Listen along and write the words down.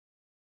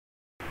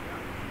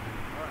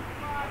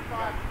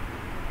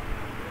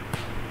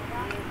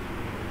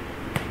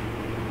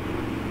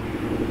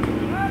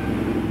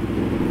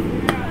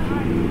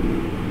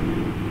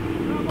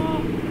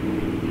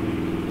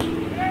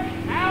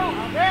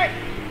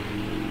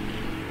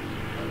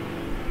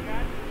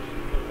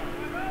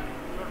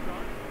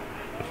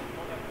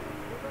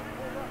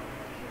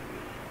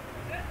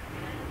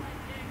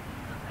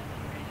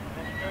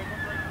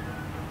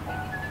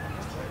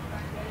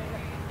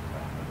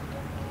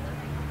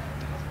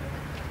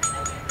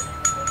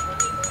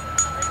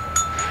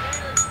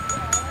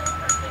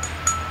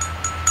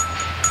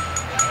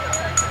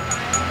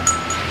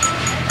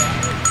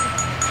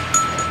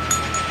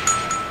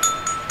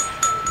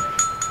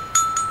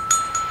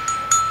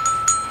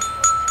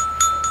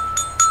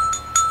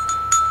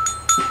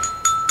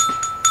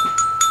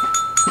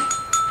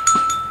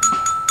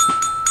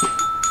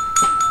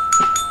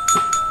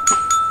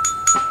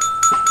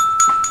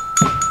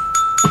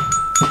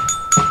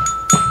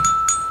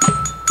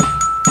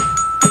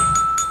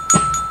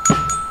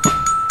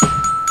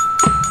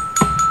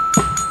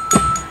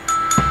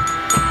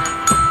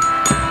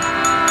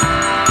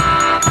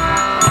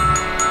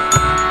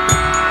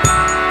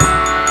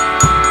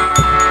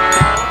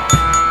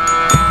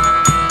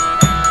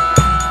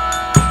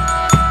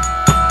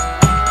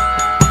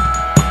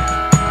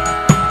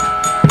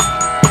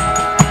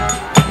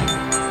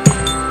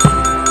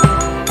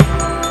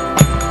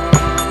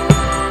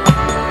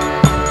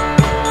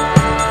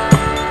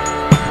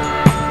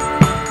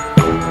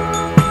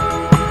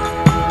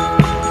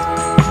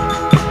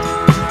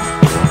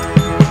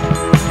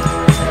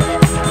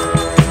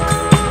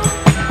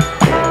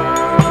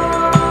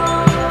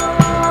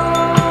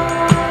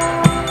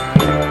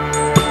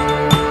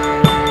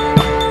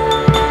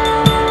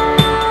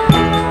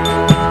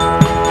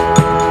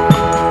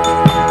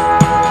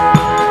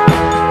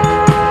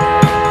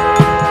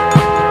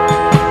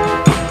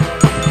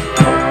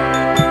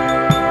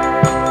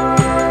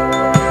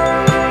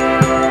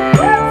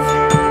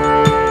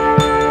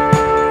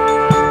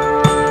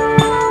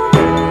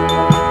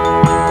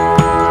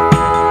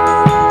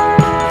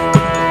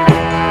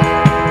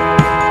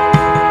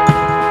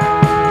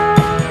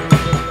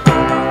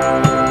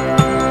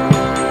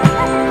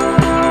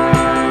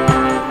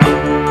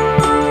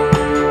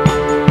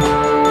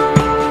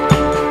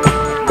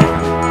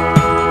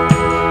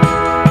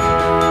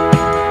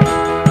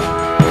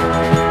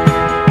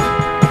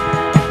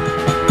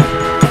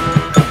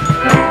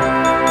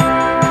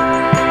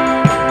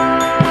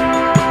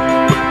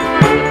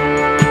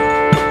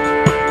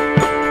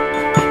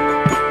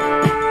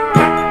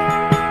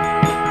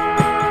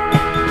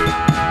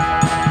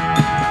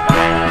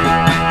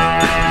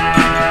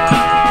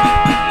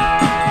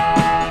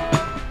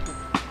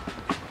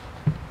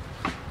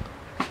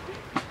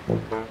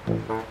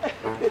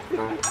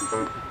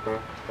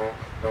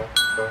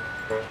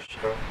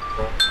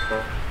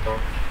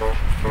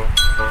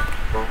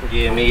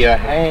Give me your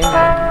hand,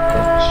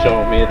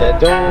 show me the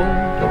door.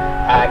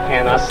 I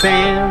cannot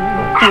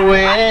stand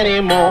away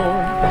anymore.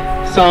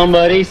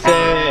 Somebody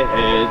said,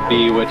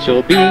 be what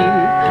you'll be.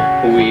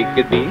 We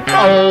could be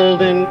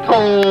old and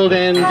cold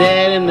and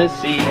dead in the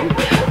sea.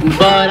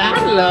 But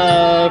I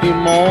love you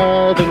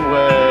more than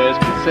words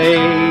can say.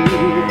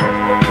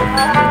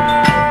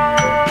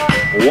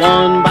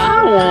 One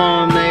by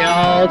one they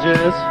all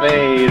just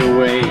fade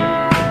away.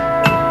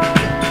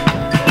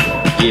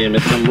 Give me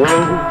some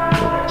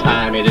rope,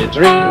 time me to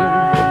dream.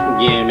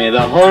 Give me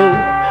the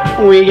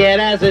hope we get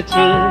as a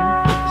team.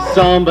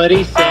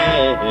 Somebody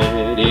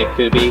said it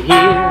could be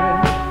here.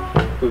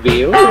 We'll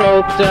be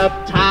roped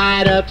up,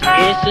 tied up,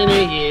 in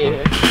a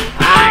year.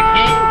 I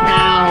can't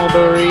count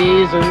the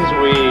reasons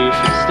we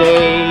should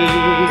stay.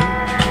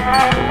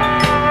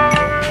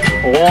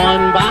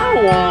 One by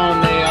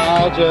one they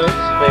all just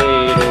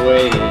fade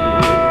away.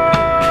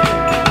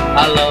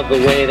 I love the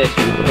way that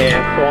you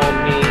care for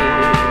me.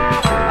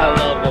 I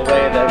love the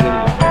way that we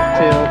laugh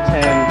till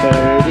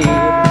 10:30.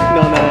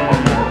 No,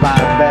 you're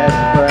my best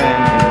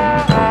friend,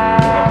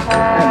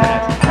 and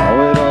that's how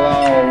it'll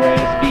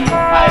always be.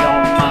 I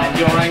don't mind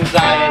your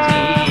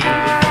anxiety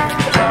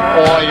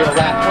or your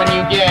wrath when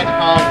you get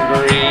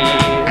hungry,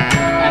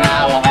 and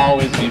I will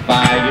always be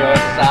by your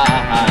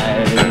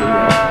side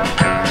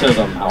till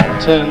the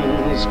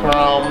mountains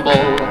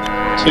crumble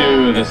to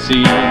the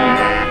sea.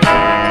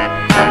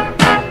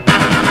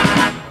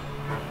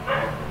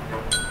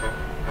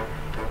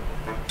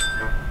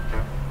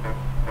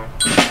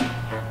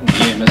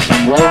 Give me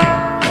some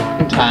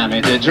rope, time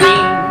me to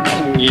dream.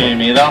 Give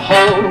me the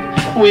hope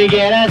we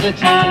get as a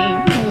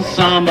team.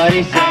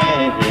 Somebody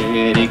said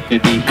it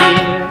could be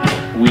here.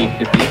 We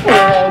could be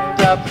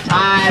roped up,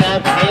 tied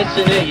up,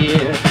 in a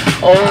year.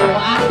 Oh,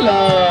 I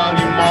love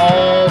you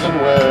more than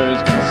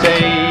words can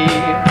say.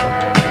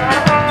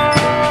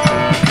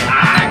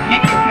 I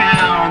can't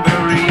count the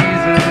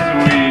reasons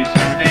we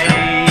should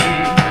stay.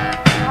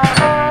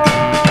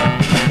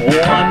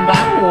 One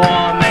by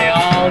one they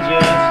all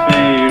just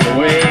fade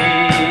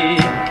away.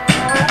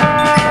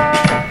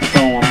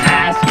 So I'm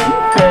asking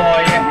for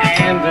your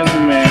hand in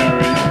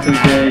marriage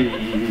today.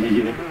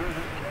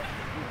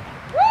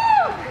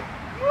 Woo!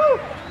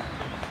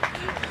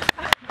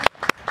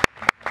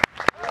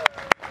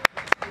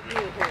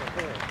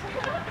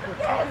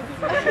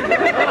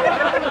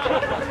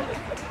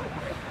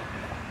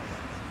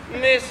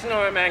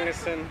 Nora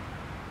Magnuson.